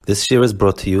This year is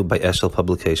brought to you by Eshel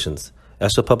Publications.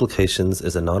 Eshel Publications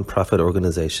is a non-profit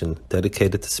organization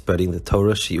dedicated to spreading the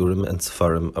Torah, Shiurim, and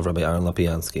Sefarim of Rabbi Aaron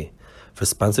Lapiansky. For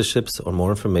sponsorships or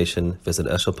more information, visit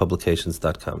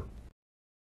eshelpublications.com.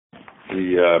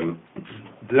 The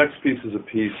next piece is a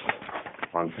piece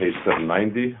on page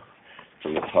 790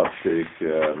 from the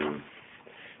Pasuk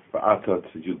Va'atat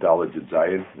Yudala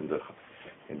Yudzayin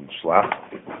in Shelach.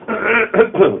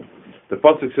 The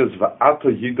Pasuk says Va'ato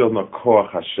Yigdal Nakoach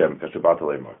Hashem Kashabat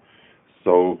Lemor.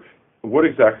 So, what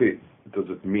exactly does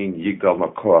it mean Yigdal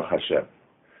Nakoach Hashem?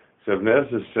 So Ibn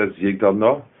Ezra says Yigdal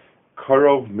No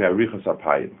Karov Me'arichas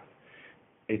Apayim.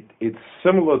 It's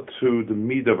similar to the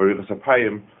midah of Arichas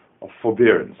Apayim of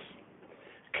forbearance.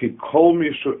 Ki kol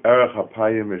mishu erech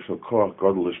apayim mishal koach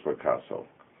godel ishbarkaso.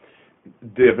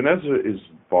 The Ibn Ezra is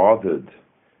bothered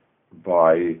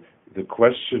by the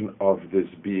question of this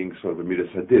being sort of a midas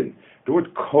hadin. The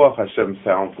word koach Hashem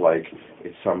sounds like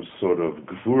it's some sort of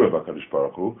gevura b'Hakadosh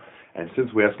Baruch Hu, and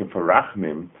since we're asking for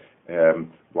rachmim,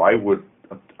 why would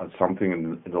something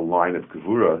in the line of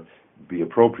gevura be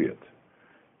appropriate?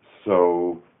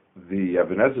 So the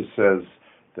Ibn Ezra says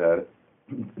that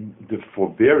the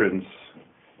forbearance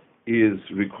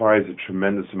requires a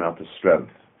tremendous amount of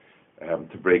strength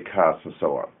to break kas and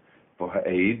so on. For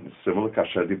ha'ed, similar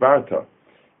kasher dibarta.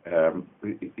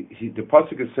 The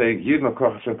pasuk is saying Yid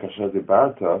nakoach Hashem kasher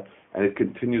dibarta, and it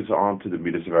continues on to the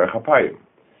midas of erech hapayim.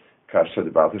 Kasher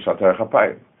dibarta shat erech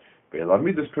hapayim. Ve'elam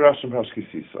midas pirashim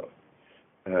hashkisisa.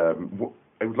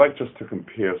 I would like just to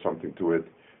compare something to it.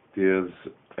 There's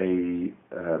a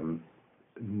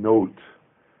note.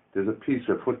 There's a piece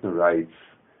where Footner writes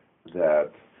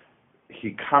that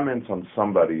he comments on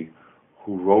somebody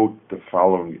who wrote the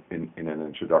following in an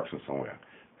introduction somewhere.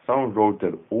 Someone wrote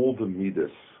that all the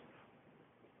midas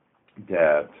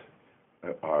that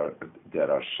are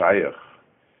shaykh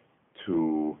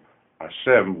to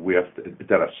Hashem,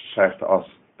 that are shaykh to us,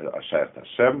 are shaykh to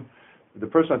Hashem. The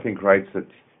person, I think, writes that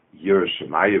Yira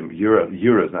Shemayim,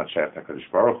 Yira is not shaykh to HaKadosh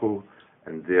Baruch Hu,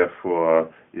 and therefore,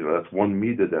 that's one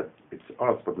midah that it's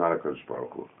us, but not HaKadosh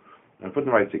Baruch Hu. And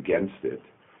Footnote writes against it,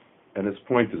 and his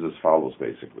point is as follows,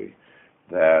 basically,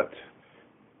 that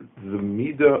the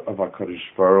midah of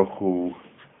HaKadosh Baruch Hu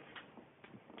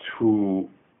to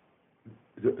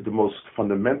the most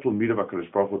fundamental midah of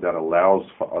HaKadosh Baruch Hu that allows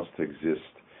for us to exist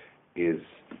is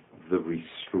the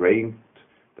restraint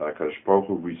that HaKadosh Baruch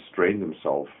Hu restrained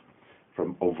himself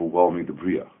from overwhelming the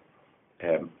Bria.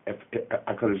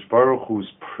 HaKadosh Baruch Hu's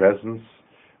presence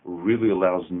really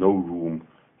allows no room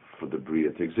for the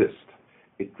Bria to exist.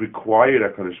 It required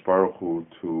HaKadosh Baruch Hu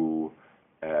to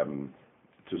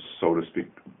so to speak,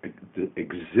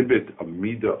 exhibit a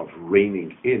midah of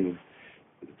reining in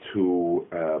to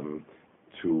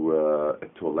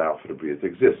allow for the Bria to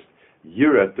exist.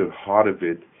 Yira, at the heart of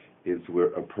it, is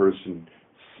where a person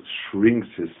shrinks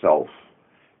himself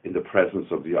in the presence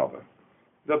of the other.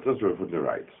 That's what Footner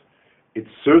writes. It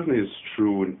certainly is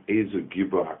true in Ezer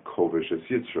Gibor HaKovesh as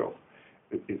Yitzro.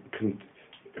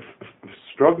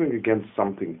 Struggling against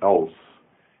something else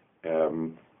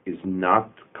is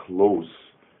not close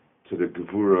to the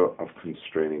gevura of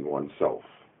constraining oneself.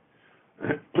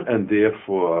 And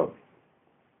therefore,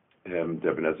 the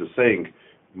Ibn Ezra is saying,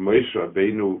 Moshe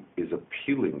Rabbeinu is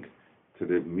appealing to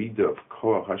the midah of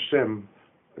Koach Hashem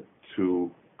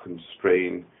to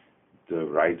constrain the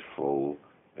rightful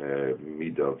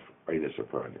midah of Einis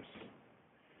Afarnis.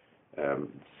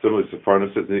 Similarly,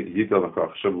 Sefarnis says, Yigdal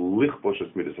Nakoach Hashem lichbosh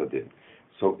es midas hadin.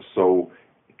 So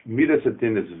midas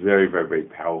hadin is very, very, very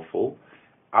powerful.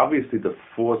 Obviously, the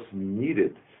force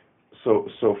needed. So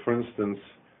for instance,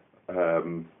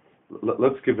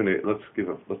 let's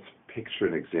picture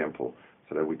an example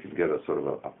so that we can get a sort of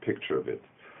a picture of it.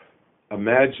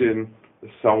 Imagine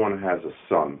someone has a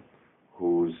son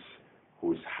who's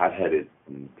hot-headed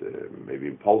and maybe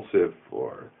impulsive,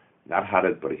 or not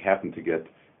hot-headed, but he happened to get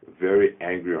very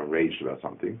angry or enraged about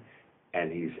something,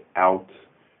 and he's out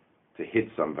to hit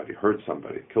somebody, hurt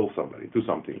somebody, kill somebody, do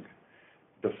something.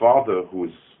 The father, who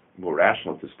is more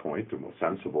rational at this point, or more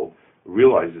sensible,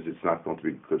 realizes it's not going to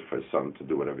be good for his son to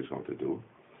do whatever he's going to do.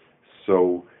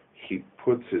 So he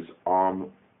puts his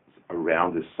arm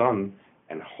around his son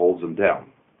and holds him down.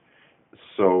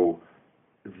 So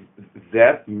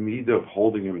that midah of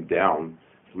holding him down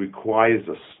requires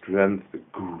a strength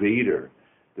greater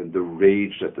than the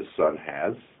rage that the son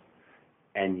has,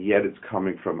 and yet it's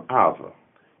coming from Ava.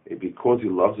 Because he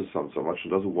loves his son so much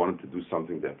and doesn't want him to do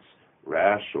something that's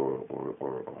rash or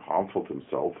harmful to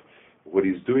himself, what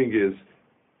he's doing is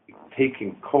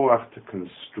taking koach to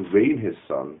constrain his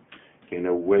son in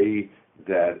a way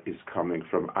that is coming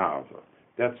from Ava.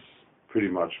 That's pretty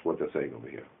much what they're saying over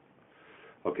here.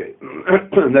 Okay,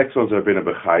 next one's Rabbeinu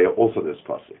Bechaya, also this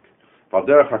pasuk.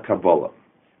 V'derech HaKabbalah,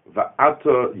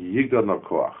 v'ata yigdal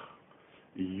nokoach,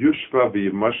 yushva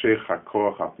v'yimashech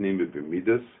hakoach hapnimi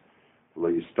b'midas,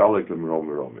 v'yistalek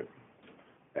l'mrom.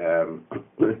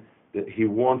 He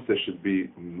wants there should be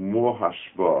more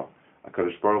hashba.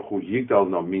 HaKadosh Baruch Hu, yigdal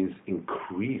now means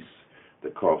increase the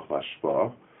koach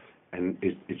hashba, and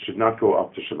it should not go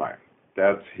up to Shemayim.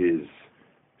 That's his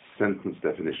sentence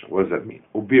definition. What does that mean?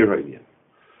 Ubir ha'inyan.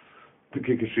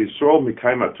 K'k'shiyisrael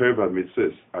mikayim ha'torah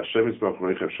v'mitzvos, Hashem yisbarach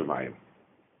roichev Shemayim.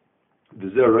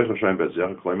 V'zeh roichev Shemayim b'ezeh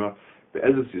ha'kloima,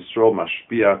 be'ezes Yisrael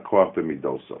mashpia koach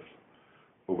b'midosov.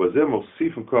 U'b'zeh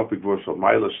mosifim koach b'gvor shal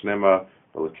mayla shnema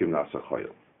v'lekim nasa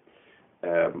choyel.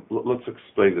 Let's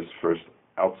explain this first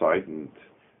outside, and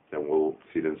then we'll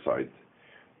see it inside.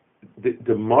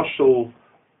 The mashal,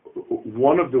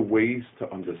 one of the ways to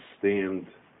understand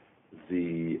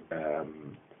the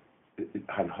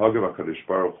Hanhag of HaKadosh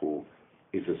Baruch Hu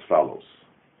is as follows.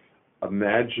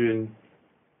 Imagine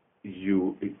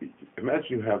you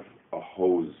have a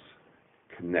hose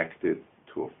connected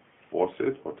to a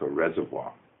faucet or to a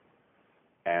reservoir,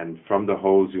 and from the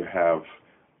hose you have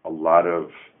a lot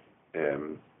of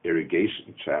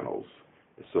irrigation channels,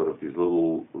 sort of these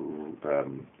little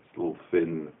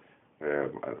thin,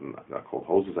 not called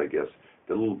hoses, I guess,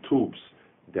 the little tubes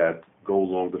that go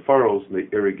along the furrows, and they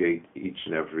irrigate each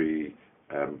and every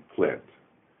plant.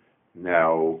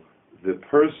 Now, the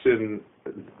person,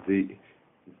 the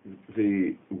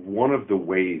one of the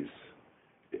ways,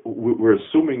 we're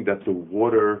assuming that the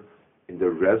water in the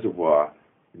reservoir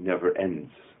never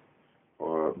ends,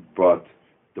 but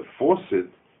the faucet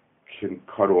can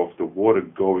cut off the water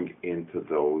going into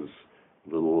those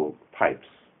little pipes.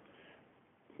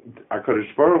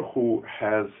 HaKadosh Baruch Hu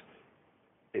has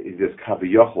this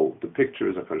kaviyachol. The picture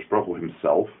is HaKadosh Baruch Hu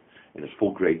himself in his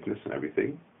full greatness and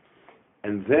everything.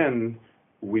 And then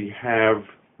we have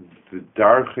the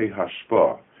darchei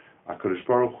hashpa. HaKadosh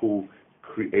Baruch Hu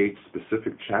creates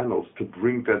specific channels to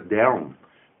bring that down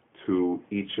to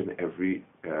each and every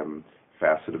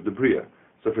facet of the Bria.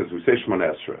 So for instance, we say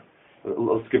Shemona Esrei.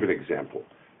 Let's give an example.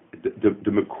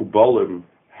 The Mekubalim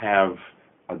have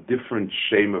a different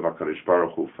shame of HaKadosh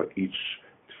Baruch Hu for each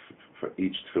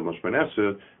Tefillah Shemona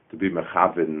Esrei to be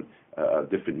mechavin a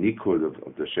different nikud of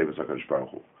the shame of HaKadosh Baruch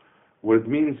Hu. What it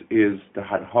means is the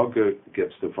Hadhaga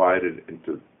gets divided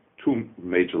into two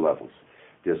major levels.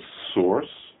 There's source,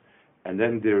 and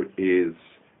then there is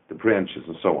the branches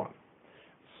and so on.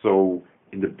 So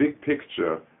in the big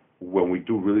picture, when we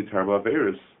do really terrible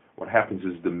averos, what happens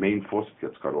is the main faucet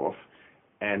gets cut off,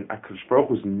 and HaKadosh Baruch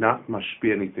Hu is not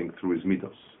mashpia anything through his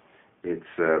midos.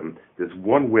 It's there's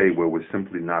one way where we're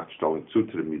simply not shtalling to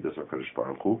the midos of HaKadosh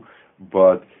Baruch Hu,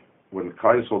 but when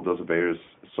Klal Yisrael does averos,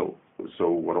 so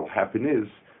what will happen is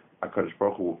HaKadosh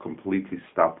Baruch Hu will completely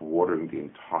stop watering the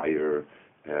entire.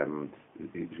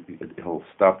 He'll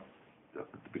stop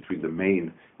between the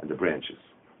main and the branches.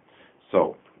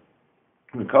 So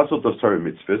when Klal Yisrael does Torah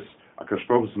mitzvahs, HaKadosh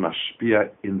Baruch Hu is mashpia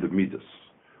in the midas.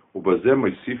 So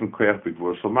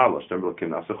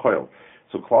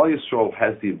Klal Yisrael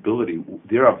has the ability.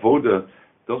 Their avoda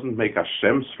doesn't make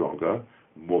Hashem stronger,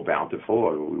 more bountiful,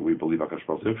 or we believe HaKadosh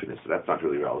Baruch Hu is infinite, so that's not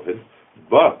really relevant.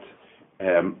 But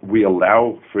we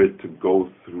allow for it to go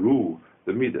through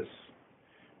the midas.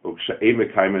 On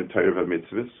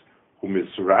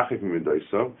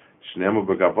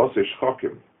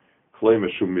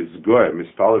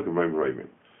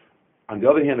the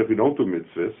other hand, if we don't do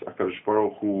mitzvahs, HaKadosh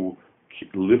Baruch Hu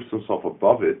lifts himself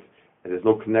above it, and there's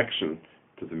no connection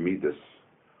to the midas.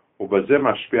 So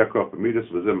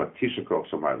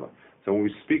when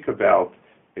we speak about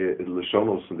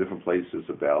Lashonos in different places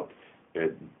about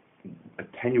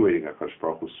attenuating HaKadosh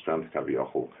Baruch Hu's strength,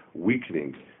 kaviyachol,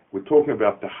 weakening, we're talking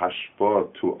about the hashpa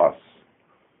to us.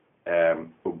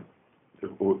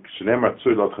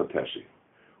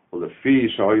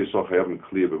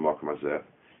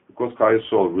 Because Klal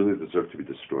Yisrael really deserve to be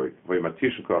destroyed. So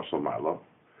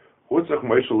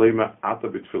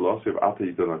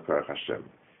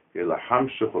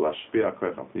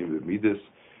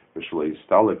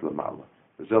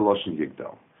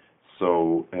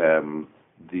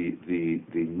the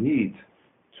need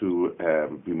to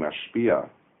be mashpia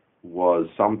was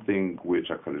something which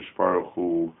HaKadosh Baruch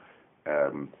Hu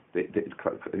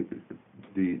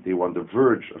they were on the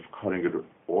verge of cutting it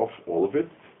off, all of it.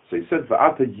 So he said,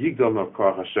 "Va'ata yigdal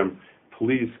nokar Hashem,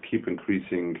 please keep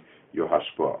increasing your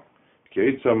hashpa."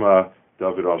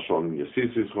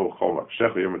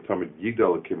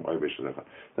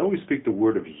 Then we speak the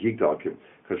word of yigdal kim,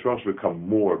 because Rosh become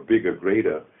more, bigger,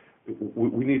 greater.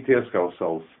 We need to ask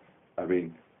ourselves, I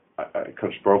mean,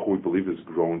 Kadosh Baruch Hu, we believe, has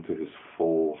grown to his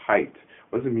full height.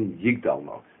 What does it mean, Yigdal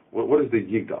now? What is the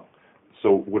Yigdal?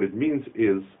 So what it means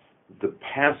is the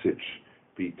passage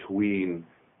between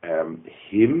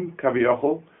him,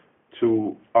 Kaviyachol,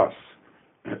 to us.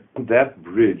 That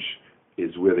bridge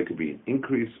is where there could be an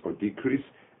increase or decrease,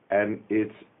 and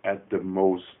it's at the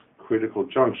most critical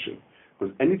junction,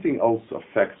 because anything else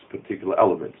affects particular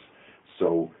elements.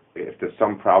 So if there's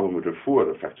some problem with refuah,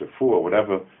 it affects refuah or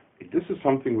whatever, this is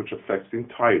something which affects the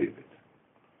entirety of it.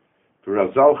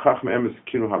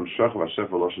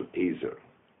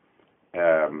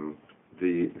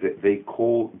 They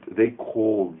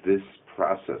call this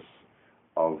process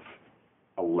of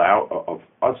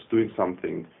us doing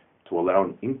something to allow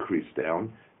an increase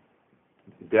down,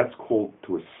 that's called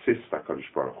to assist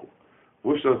HaKadosh Baruch Hu.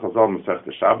 Vushal Chazal Masech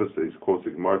the Shabbos is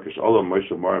quoting Markish Allah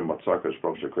Moshe Marim Matzah HaKadosh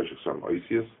Baruch Hu Shekosh Yisrael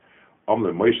Oisius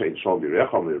Amle Moshe in Shalom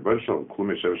Yirecha Amle Rebbe Shalom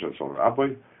Klume Shevesh Shalom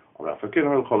Rabbi Amle Afakin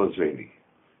Hal Chol Azveni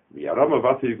Miyaram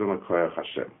Avati Yigon HaKoyach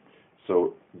Hashem.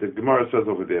 So the Gemara says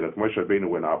over there that Moshe Rabbeinu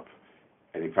went up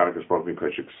and he found HaKadosh Baruch Hu in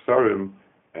Kodesh Ksarim,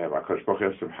 and HaKadosh Baruch Hu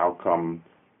asked him, how come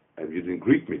you didn't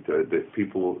greet me? The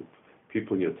people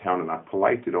in your town are not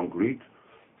polite, they don't greet.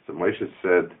 So Moshe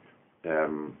said,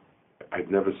 I've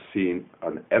never seen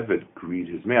an Eved greet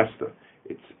his master.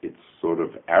 It's sort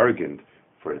of arrogant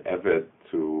for an Eved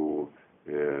to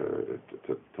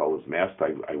tell his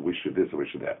master, I wish you this, I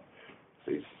wish you that.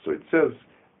 So it says,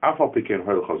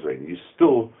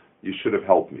 you should have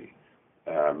helped me.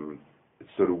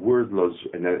 So the word los,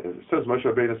 and it says Moshe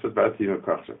Rabbeinu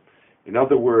said, in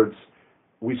other words,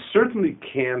 we certainly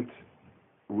can't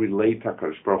relate to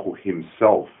HaKadosh Baruch Hu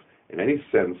himself in any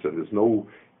sense, and there's no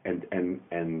and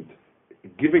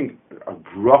giving a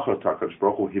bracha to HaKadosh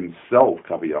Baruch Hu himself,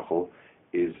 Kaviyachol,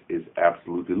 is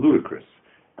absolutely ludicrous.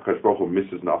 HaKadosh Baruch Hu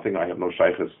misses nothing. I have no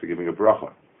shaychus to giving a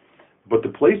bracha. But the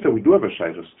place that we do have a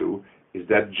shaychus to is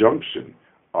that junction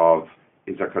of,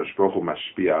 is HaKadosh Baruch Hu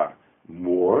mashpia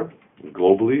more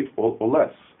globally or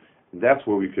less? And that's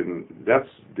where we can.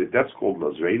 That's called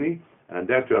Lazreini, and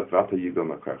that's Vata Yigdal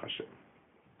Makar Hashem.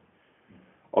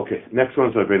 Okay, next one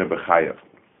is Rabbeinu Bechayev.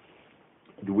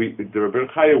 The Rabbeinu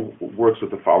Bechayev works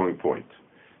with the following point.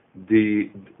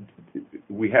 We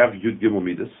have Yud Gimel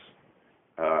Midas,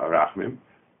 Rachmim,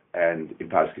 and in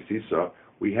Paschal Sisa,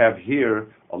 we have here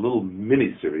a little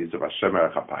mini series of Hashem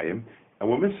Erech Hapayim, and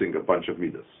we're missing a bunch of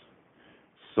Midas.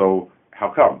 So how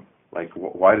come? Like,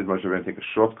 why did Moshe Rabbeinu take a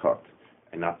shortcut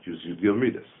and not use Yud Gimel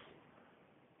Midas?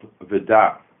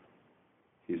 V'da,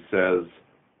 he says,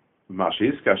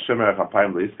 Mashiiska Hashem Erech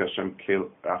Hapayim leiska Hashem Kel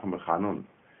Racham Bechanun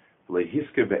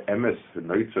leihiske be'emes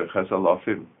v'noitzer ches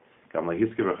alafim gam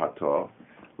leihiske b'chator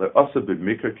le'osa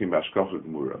b'mikra kim b'ashkoch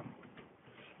gemura.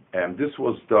 And this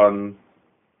was done.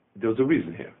 There was a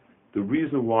reason here. The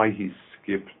reason why he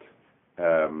skipped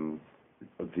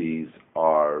these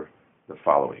are the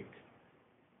following,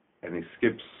 and he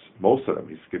skips most of them.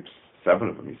 He skips 7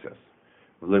 of them. He says,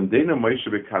 "L'mdeina Moshe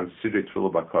beconsidered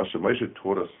tefillah bakasha." Moshe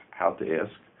taught us how to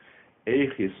ask.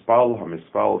 Eich yispal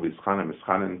hamispal v'ischanen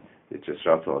mischanen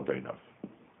yitzeshato adoinav.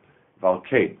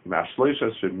 Valkein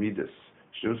ma'ashloisha shemidas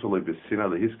shimsulei b'sina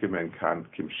lehiske men kan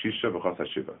kim shisha v'chas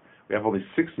hashiva. We have only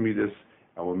 6 midas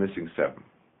and we're missing 7.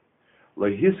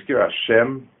 Lehisker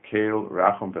Hashem keil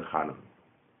racham v'chanan.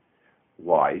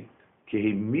 Why?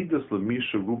 Kehi midas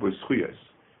lemisha ruba schuyas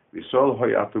v'yisrael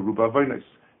hoyata ruba vaynes.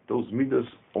 Those midas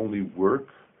only work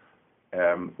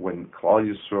when Klal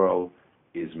Yisrael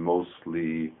is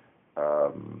mostly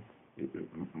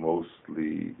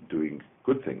doing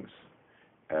good things,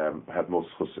 have most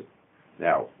chused.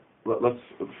 Now, let's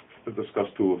discuss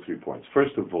 2 or 3 points.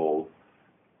 First of all,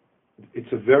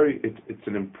 it's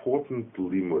an important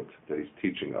limud that he's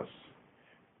teaching us,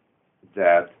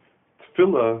 that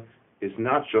tefillah is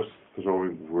not just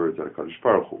throwing words at HaKadosh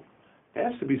Baruch Hu. There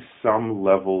has to be some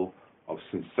level of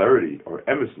sincerity or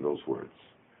emes in those words.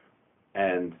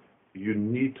 And you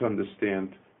need to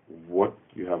understand what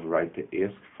you have a right to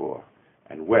ask for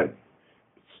and when.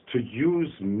 To use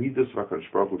midas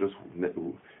HaKadosh Baruch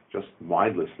Hu just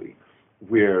mindlessly,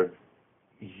 where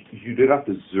you did not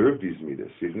deserve these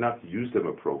midas, you did not use them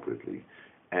appropriately,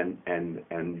 and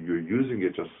you're using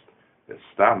it just as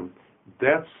stam,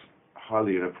 that's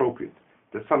highly inappropriate.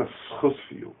 That's not a schus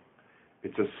for you.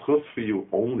 It's a schus for you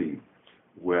only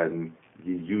when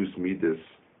you use midas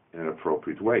in an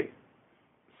appropriate way.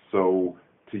 So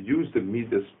to use the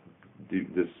midas,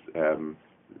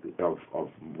 of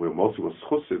where mostly was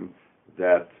chusim,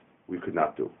 that we could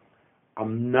not do.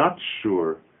 I'm not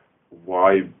sure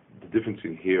why the difference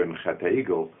in here and Chet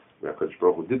HaEgel, where HaKadosh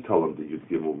Baruch Hu did tell him the Yud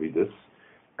Gimel Midas,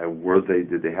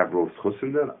 Did they have Rov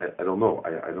Chusin then? I don't know.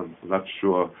 I'm not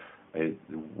sure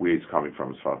where he's coming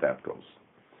from as far as that goes.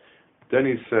 Then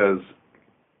he says,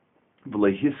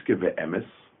 V'lehiske ve'emes.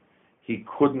 They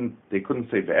couldn't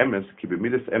say ve'emes, ki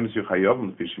b'midas emes yuchayovim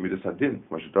l'fi shemidas hadin,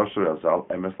 mashadosher azal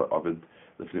emes la'ovid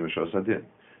l'fi mishos hadin.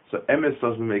 So emes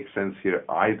doesn't make sense here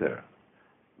either,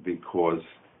 because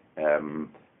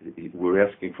we're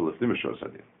asking for l'fi mishos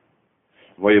hadin.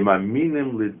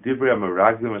 V'yemaminim l'divrei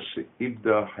amaraglim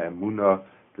she'ibda ha'emuna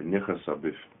v'nichasa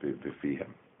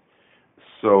b'fihem.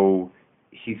 So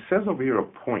he says over here a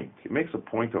point. He makes a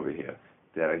point over here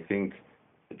that I think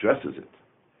addresses it.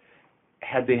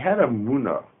 Had they had a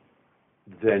munah,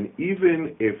 then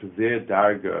even if their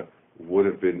darga would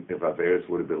have been, if Averis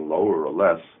would have been lower or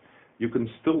less, you can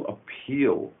still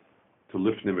appeal to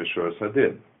Lifnim Mishor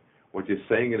Sadin. What you're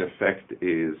saying in effect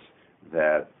is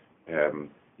that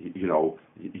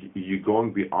you're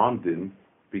going beyond din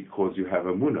because you have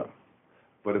a munah.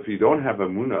 But if you don't have a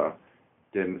munah,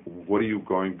 then what are you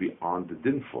going beyond the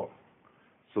din for?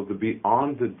 So the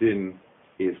beyond the din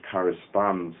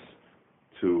corresponds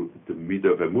to the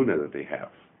midah of emunah that they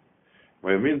have.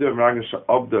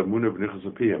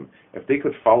 If they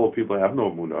could follow people who have no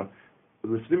emunah,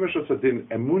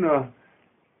 emunah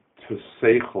to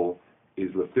seichel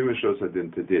is leftimishos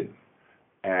adin to din,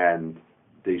 and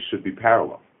they should be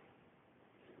parallel.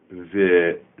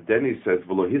 Then he says,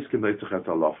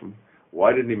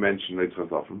 why didn't he mention Neitzchat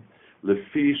Lafim?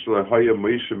 Lefi shlehoya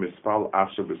Moshe mispal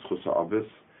asher b'schus ha'avis,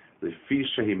 lefi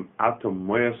shehim atom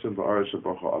moyasim ba'aresh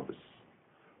ha'bacha avis.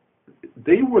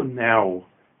 They were now,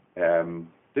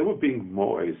 they were being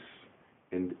mois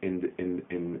in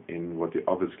what the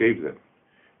others gave them.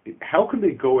 How can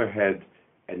they go ahead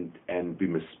and be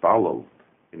mispalal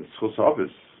in schus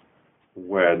ha'avis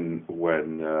when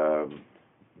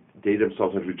they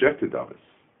themselves had rejected avis?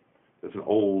 There's an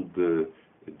old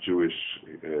Jewish,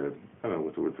 I don't know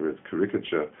what the word is,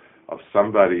 caricature of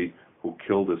somebody who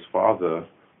killed his father,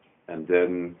 and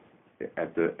then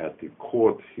at the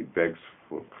court he begs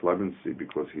for clemency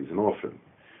because he's an orphan.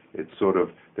 It's sort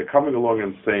of, they're coming along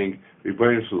and saying,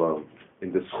 Rebbeinu Shalom,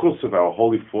 in the schus of our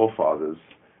holy forefathers,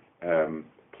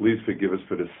 please forgive us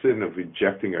for the sin of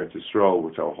rejecting Eretz Yisrael,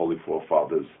 which our holy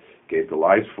forefathers gave the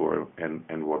lives for,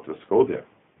 and what us go there.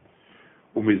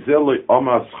 And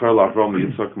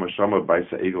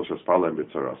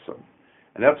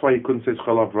that's why he couldn't say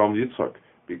Schel Avram Yitzchak,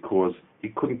 because he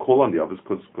couldn't call on the others,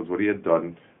 because what he had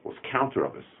done was counter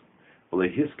others. He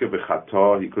couldn't say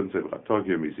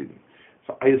V'chatah.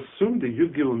 So I assume the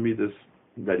Yud Midas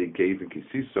that he gave in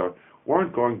Kisisa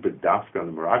weren't going bedafka on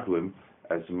the Meraglim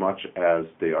as much as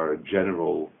they are a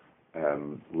general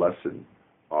lesson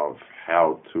of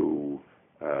how to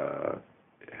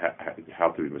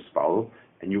be mispalel,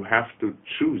 and you have to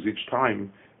choose each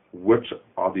time which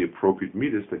are the appropriate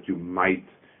midas that you might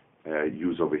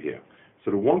use over here.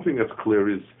 So the one thing that's clear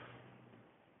is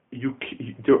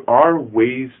there are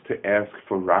ways to ask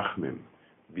for rachmim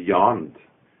beyond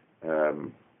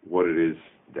what it is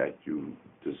that you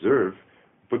deserve,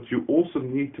 but you also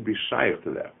need to be shaykh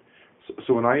to that.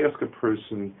 So when I ask a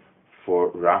person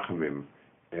for rachmim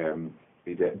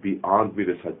beyond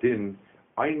midas hadin,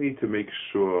 I need to make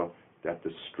sure that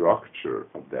the structure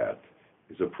of that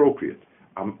is appropriate.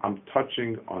 I'm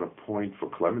touching on a point for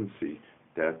clemency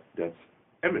that's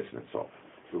emes in itself.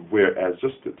 Whereas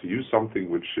just to use something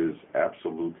which is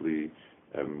absolutely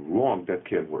wrong, that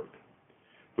can't work.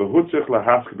 He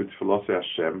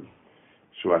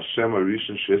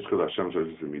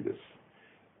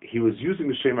was using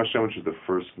the Shem Hashem, which is the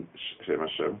first Shem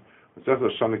Hashem. So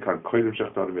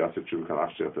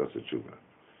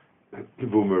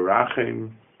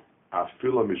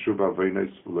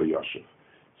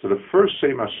the first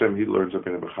Shem Hashem he learns up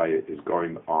in Bechaya is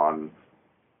going on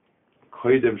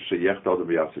Koidem Sheyechtal de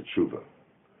B'Yaseh Tshuva.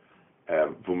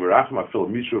 V'merachem afil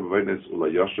mishu b'veinis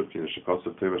ulayoshev ki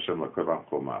neshikosav teva Hashem lakovam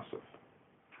kol masav.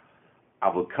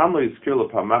 Aval kan lo yizkir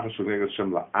l'pamach shul neged Hashem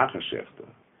la'ach hashechta.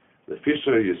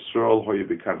 Lefisha Yisrael hoye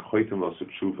bikan choitem lo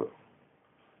tshuva.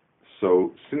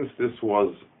 So since this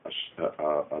was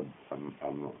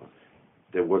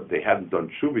they hadn't done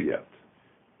tshuva yet,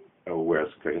 whereas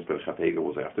Hesper Chatega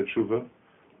was after tshuva,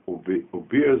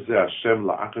 ubir ze Hashem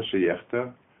la'ach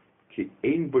hashechta ki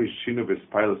ein bo yishinu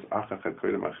v'spailas achach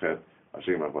hakoyim achet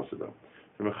Hashem ha'vasadam.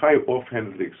 The Mechai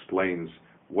offhandedly explains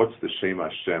what's the Shem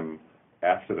Hashem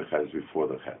after the Chet before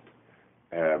the Chet.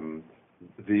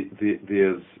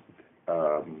 There's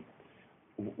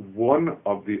one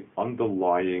of the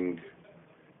underlying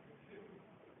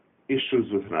issues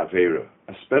with an Aveira,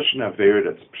 especially an Aveira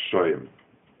that's Pshoyim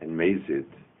and Mezid,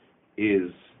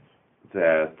 is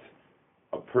that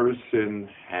a person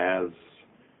has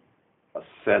a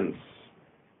sense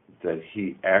that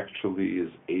he actually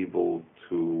is able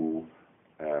to,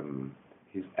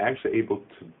 he's actually able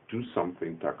to do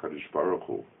something to HaKadosh Baruch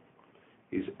Hu.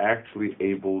 He's actually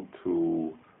able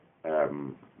to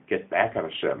get back at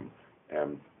Hashem.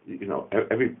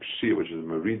 Every Pshia, which is a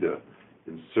Merida,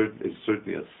 is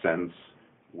certainly a sense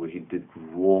where he did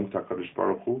wrong to HaKadosh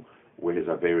Baruch Hu, where his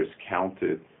Averis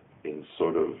counted in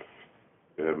sort of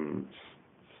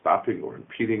stopping or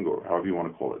impeding, or however you want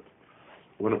to call it.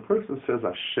 When a person says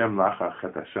Hashem Lachach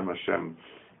et Hashem Hashem,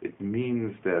 it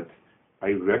means that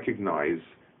I recognize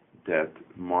that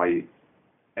my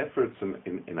efforts in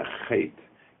a chait,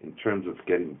 in terms of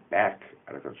getting back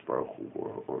at HaKadosh Baruch Hu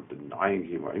or denying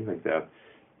him or anything like that,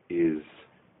 is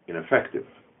ineffective.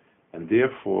 And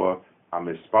therefore, I'm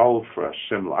espal for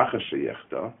Hashem Lachach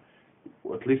sheyechta,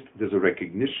 or at least there's a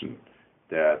recognition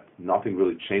that nothing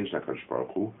really changed in HaKadosh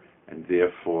Baruch Hu, and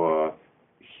therefore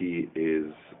he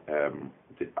is,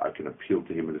 I can appeal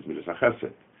to him in his midas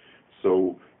hachesed.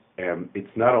 So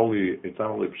it's not only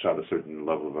pshat a certain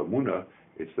level of emunah,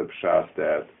 it's the pshat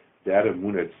that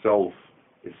emunah itself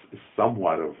is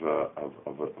somewhat of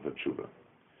a tshuva.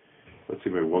 Let's see,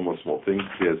 maybe one more small thing.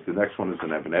 Yes, the next one is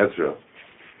an Ibn Ezra,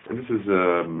 and this is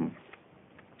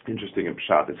interesting in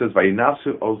pshat. It says,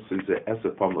 "Vayinasu os ze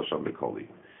esepam l'sham bekoli."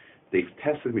 They've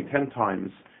tested me 10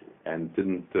 times and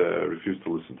didn't refuse to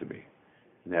listen to me.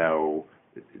 Now,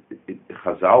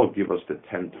 Chazal give us the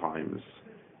 10 times.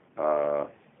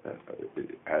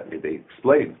 They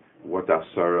explain what the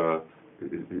Asara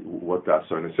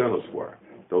Nisenos were.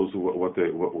 Those what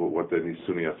the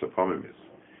Nisuni Asapamim is.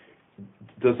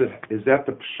 Is that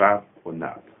the pshat or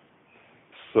not?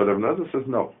 So the Rabbi says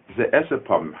no. The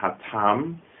Esapamim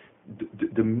Hatam.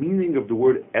 The meaning of the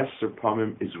word Eser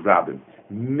Pamim is Rabbim,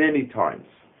 many times.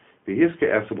 Why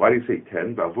do you say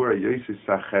 10?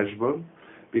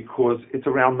 Because it's a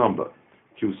round number.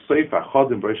 So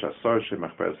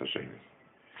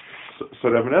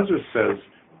Rabbi Ezra says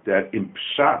that in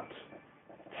Pshat,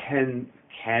 10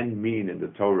 can mean in the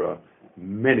Torah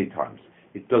many times.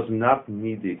 It does not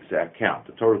need the exact count.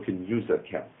 The Torah can use that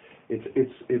count.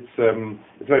 It's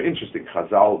very interesting.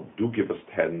 Chazal do give us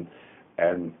 10,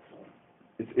 and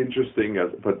it's interesting,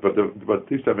 but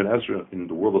at least Ibn Ezra in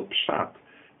the world of Pshat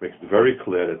makes it very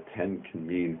clear that 10 can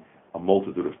mean a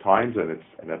multitude of times, and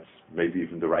that's maybe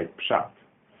even the right Pshat.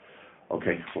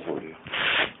 Okay,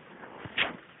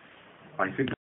 I think